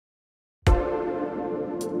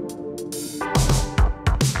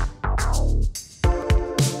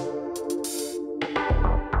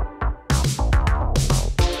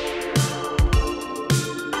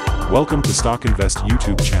Welcome to StockInvest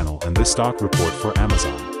YouTube channel and this stock report for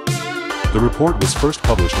Amazon. The report was first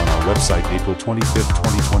published on our website April 25,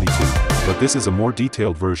 2022, but this is a more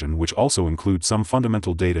detailed version which also includes some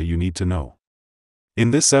fundamental data you need to know. In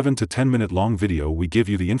this 7 to 10 minute long video we give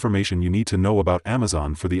you the information you need to know about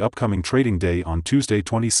Amazon for the upcoming trading day on Tuesday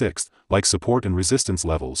 26th, like support and resistance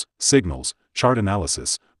levels, signals, chart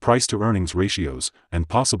analysis, price to earnings ratios, and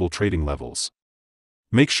possible trading levels.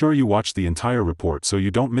 Make sure you watch the entire report so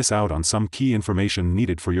you don't miss out on some key information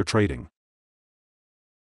needed for your trading.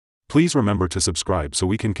 Please remember to subscribe so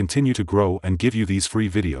we can continue to grow and give you these free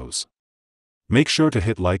videos. Make sure to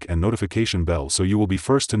hit like and notification bell so you will be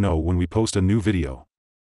first to know when we post a new video.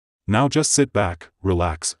 Now just sit back,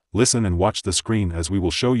 relax, listen and watch the screen as we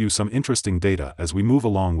will show you some interesting data as we move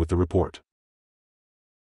along with the report.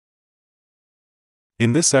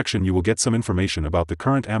 In this section you will get some information about the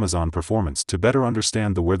current Amazon performance to better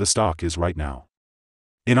understand where the stock is right now.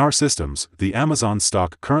 In our systems, the Amazon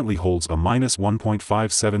stock currently holds a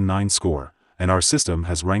 -1.579 score, and our system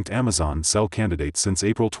has ranked Amazon sell candidates since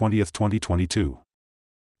April 20, 2022.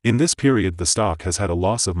 In this period the stock has had a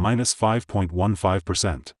loss of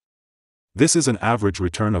 -5.15%. This is an average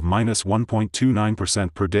return of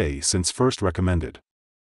 -1.29% per day since first recommended.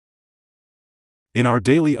 In our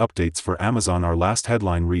daily updates for Amazon, our last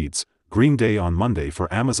headline reads, Green Day on Monday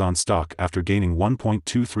for Amazon stock after gaining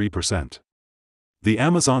 1.23%. The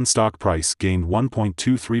Amazon stock price gained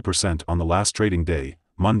 1.23% on the last trading day,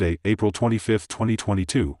 Monday, April 25,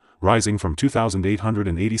 2022, rising from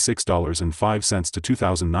 $2,886.05 to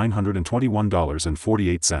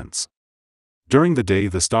 $2,921.48. During the day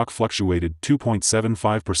the stock fluctuated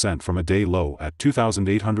 2.75% from a day low at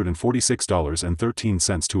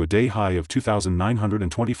 $2,846.13 to a day high of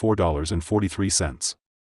 $2,924.43.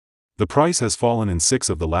 The price has fallen in 6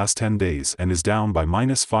 of the last 10 days and is down by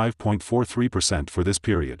 -5.43% for this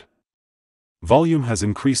period. Volume has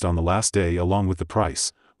increased on the last day along with the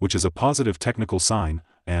price, which is a positive technical sign,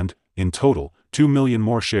 and, in total, 2 million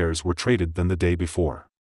more shares were traded than the day before.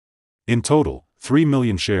 In total, 3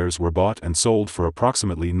 million shares were bought and sold for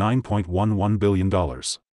approximately $9.11 billion.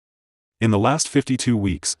 In the last 52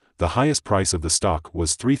 weeks, the highest price of the stock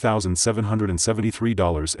was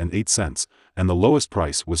 $3,773.08, and the lowest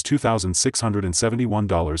price was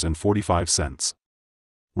 $2,671.45.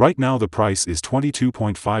 Right now the price is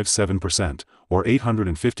 22.57%, or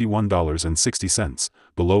 $851.60,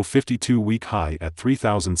 below 52-week high at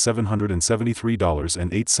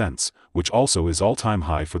 $3,773.08, which also is all-time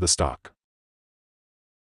high for the stock.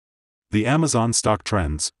 The Amazon stock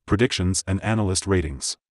trends, predictions and analyst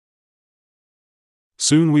ratings.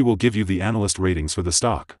 Soon we will give you the analyst ratings for the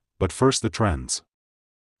stock, but first the trends.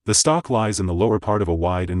 The stock lies in the lower part of a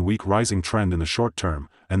wide and weak rising trend in the short term,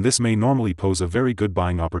 and this may normally pose a very good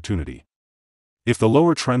buying opportunity. If the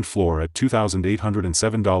lower trend floor at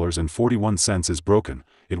 $2,807.41 is broken,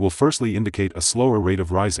 it will firstly indicate a slower rate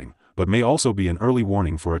of rising, but may also be an early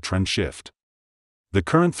warning for a trend shift. The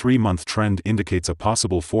current 3-month trend indicates a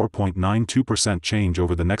possible 4.92% change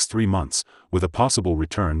over the next 3 months, with a possible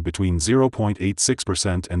return between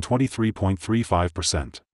 0.86% and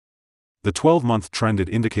 23.35%. The 12-month trend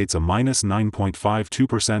indicates a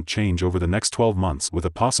 -9.52% change over the next 12 months with a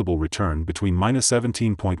possible return between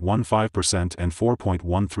 -17.15% and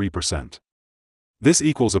 4.13%. This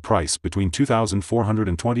equals a price between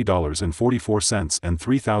 $2,420.44 and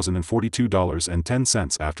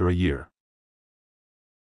 $3,042.10 after a year.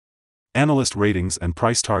 Analyst ratings and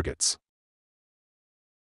price targets.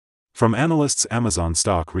 From analysts, Amazon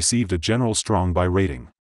stock received a general strong buy rating.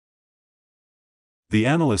 The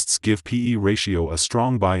analysts give PE ratio a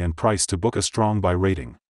strong buy and price to book a strong buy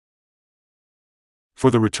rating.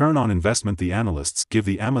 For the return on investment, the analysts give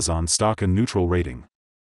the Amazon stock a neutral rating.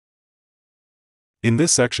 In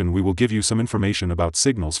this section we will give you some information about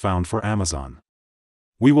signals found for Amazon.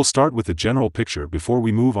 We will start with the general picture before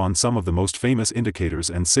we move on some of the most famous indicators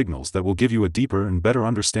and signals that will give you a deeper and better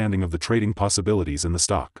understanding of the trading possibilities in the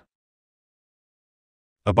stock.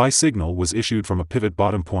 A buy signal was issued from a pivot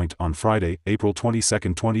bottom point on Friday, April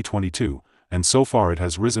 22, 2022, and so far it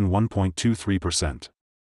has risen 1.23%.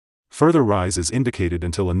 Further rise is indicated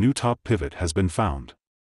until a new top pivot has been found.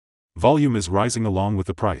 Volume is rising along with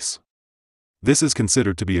the price. This is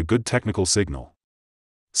considered to be a good technical signal.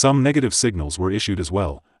 Some negative signals were issued as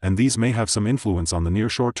well, and these may have some influence on the near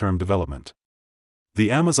short-term development. The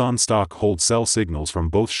Amazon stock holds sell signals from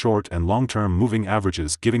both short and long-term moving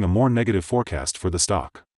averages, giving a more negative forecast for the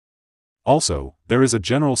stock. Also, there is a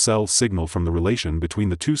general sell signal from the relation between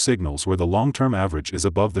the two signals where the long-term average is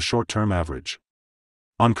above the short-term average.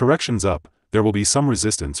 On corrections up, there will be some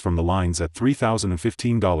resistance from the lines at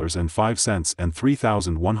 $3,015.05 and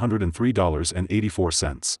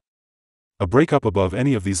 $3,103.84. A breakup above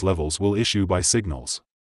any of these levels will issue buy signals.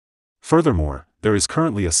 Furthermore, there is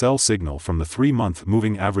currently a sell signal from the 3-month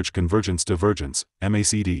Moving Average Convergence Divergence,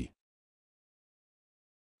 MACD.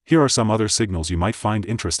 Here are some other signals you might find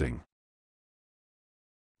interesting.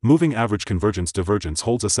 Moving Average Convergence Divergence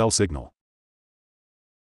holds a sell signal.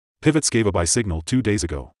 Pivots gave a buy signal 2 days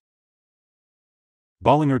ago.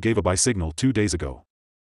 Bollinger gave a buy signal 2 days ago.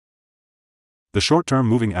 The short-term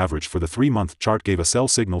moving average for the 3-month chart gave a sell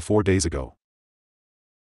signal 4 days ago.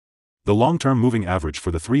 The long-term moving average for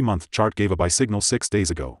the 3-month chart gave a buy signal 6 days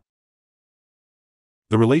ago.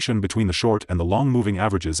 The relation between the short and the long moving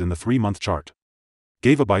averages in the 3-month chart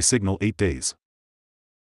gave a buy signal 8 days.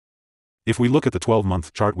 If we look at the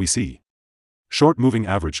 12-month chart, we see short moving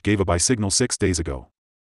average gave a buy signal 6 days ago.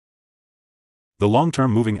 The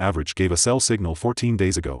long-term moving average gave a sell signal 14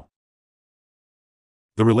 days ago.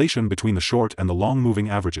 The relation between the short and the long moving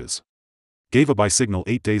averages gave a buy signal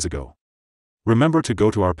 8 days ago. Remember to go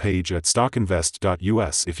to our page at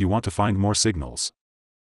StockInvest.us if you want to find more signals.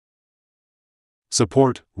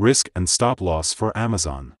 Support, risk and stop loss for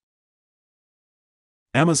Amazon.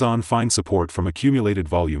 Amazon finds support from accumulated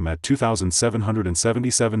volume at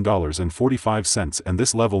 $2,777.45, and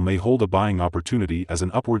this level may hold a buying opportunity as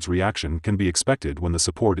an upwards reaction can be expected when the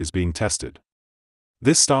support is being tested.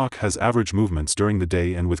 This stock has average movements during the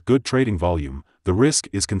day, and with good trading volume, the risk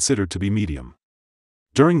is considered to be medium.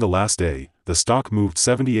 During the last day, the stock moved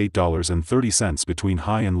 $78.30 between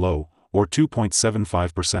high and low, or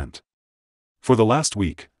 2.75%. For the last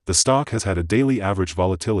week, the stock has had a daily average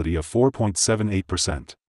volatility of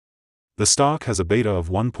 4.78%. The stock has a beta of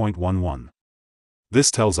 1.11. This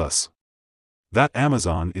tells us that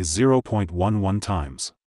Amazon is 0.11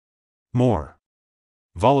 times more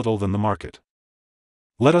volatile than the market.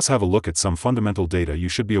 Let us have a look at some fundamental data you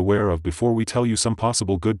should be aware of before we tell you some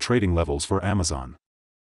possible good trading levels for Amazon.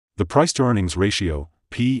 The price-to-earnings ratio,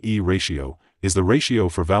 P/E ratio, is the ratio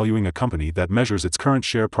for valuing a company that measures its current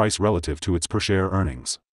share price relative to its per-share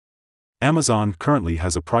earnings. Amazon currently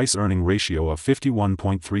has a price-earning ratio of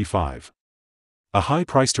 51.35. A high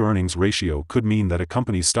price-to-earnings ratio could mean that a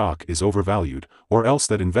company's stock is overvalued, or else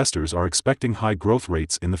that investors are expecting high growth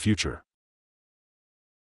rates in the future.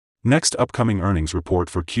 Next upcoming earnings report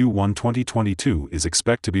for Q1 2022 is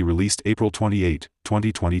expected to be released April 28,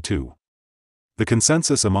 2022. The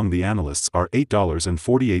consensus among the analysts are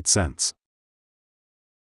 $8.48.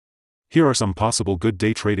 Here are some possible good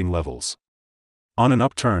day trading levels. On an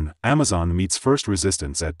upturn, Amazon meets first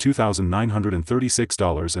resistance at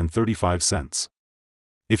 $2,936.35.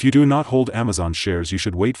 If you do not hold Amazon shares, you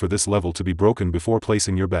should wait for this level to be broken before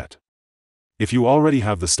placing your bet. If you already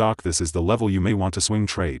have the stock, this is the level you may want to swing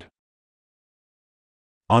trade.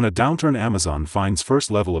 On a downturn, Amazon finds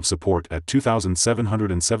first level of support at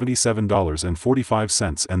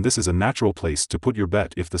 $2,777.45, and this is a natural place to put your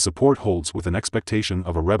bet if the support holds with an expectation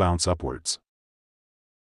of a rebound upwards.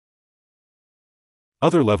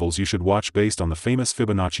 Other levels you should watch based on the famous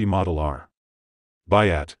Fibonacci model are: buy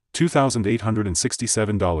at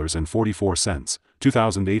 $2,867.44,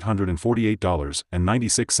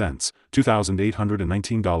 $2,848.96,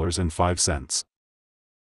 $2,819.05.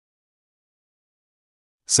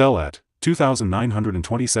 Sell at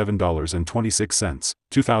 $2,927.26,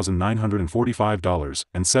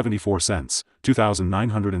 $2,945.74,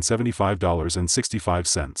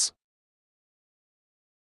 $2,975.65.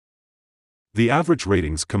 The average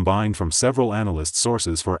ratings combined from several analyst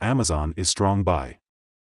sources for Amazon is strong buy.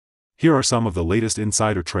 Here are some of the latest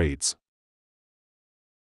insider trades.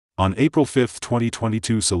 On April 5,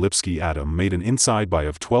 2022, Silipsky Adam made an inside buy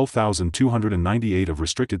of 12,298 of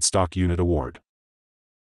restricted stock unit award.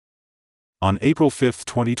 On April 5,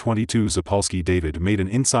 2022, Zapolsky David made an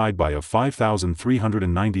inside buy of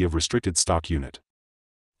 5,390 of restricted stock unit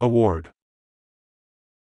award.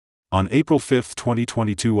 On April 5,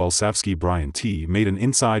 2022, Olsavsky Brian T. made an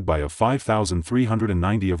inside buy of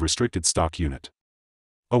 5,390 of restricted stock unit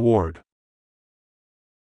award.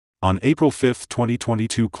 On April 5,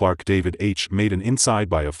 2022, Clark David H. made an inside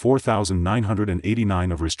buy of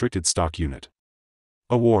 4,989 of restricted stock unit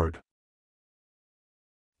award.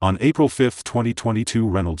 On April 5, 2022,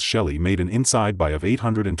 Reynolds Shelley made an inside buy of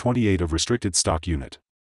 828 of restricted stock unit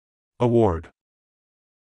award.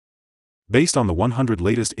 Based on the 100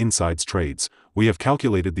 latest insides trades, we have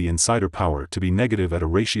calculated the insider power to be negative at a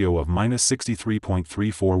ratio of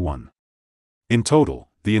 -63.341. In total,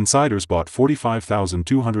 the insiders bought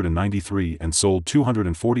 45,293 and sold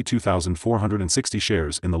 242,460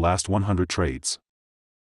 shares in the last 100 trades.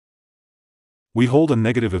 We hold a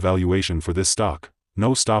negative evaluation for this stock,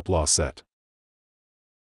 no stop loss set.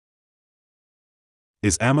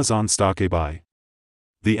 Is Amazon stock a buy?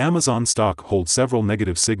 The Amazon stock holds several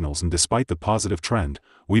negative signals, and despite the positive trend,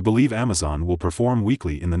 we believe Amazon will perform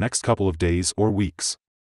weakly in the next couple of days or weeks.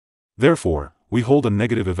 Therefore, we hold a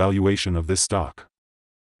negative evaluation of this stock.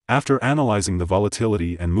 After analyzing the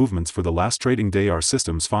volatility and movements for the last trading day, our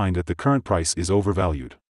systems find that the current price is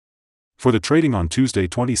overvalued. For the trading on Tuesday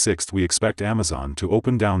 26th, we expect Amazon to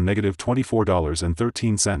open down negative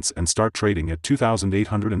 $24.13 and start trading at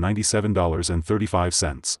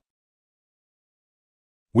 $2,897.35.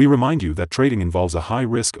 We remind you that trading involves a high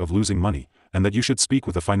risk of losing money, and that you should speak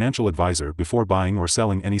with a financial advisor before buying or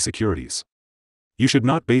selling any securities. You should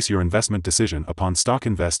not base your investment decision upon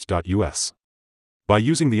StockInvest.us. By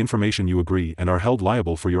using the information, you agree and are held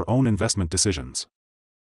liable for your own investment decisions.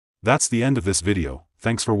 That's the end of this video.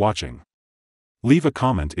 Thanks for watching. Leave a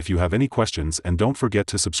comment if you have any questions, and don't forget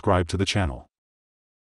to subscribe to the channel.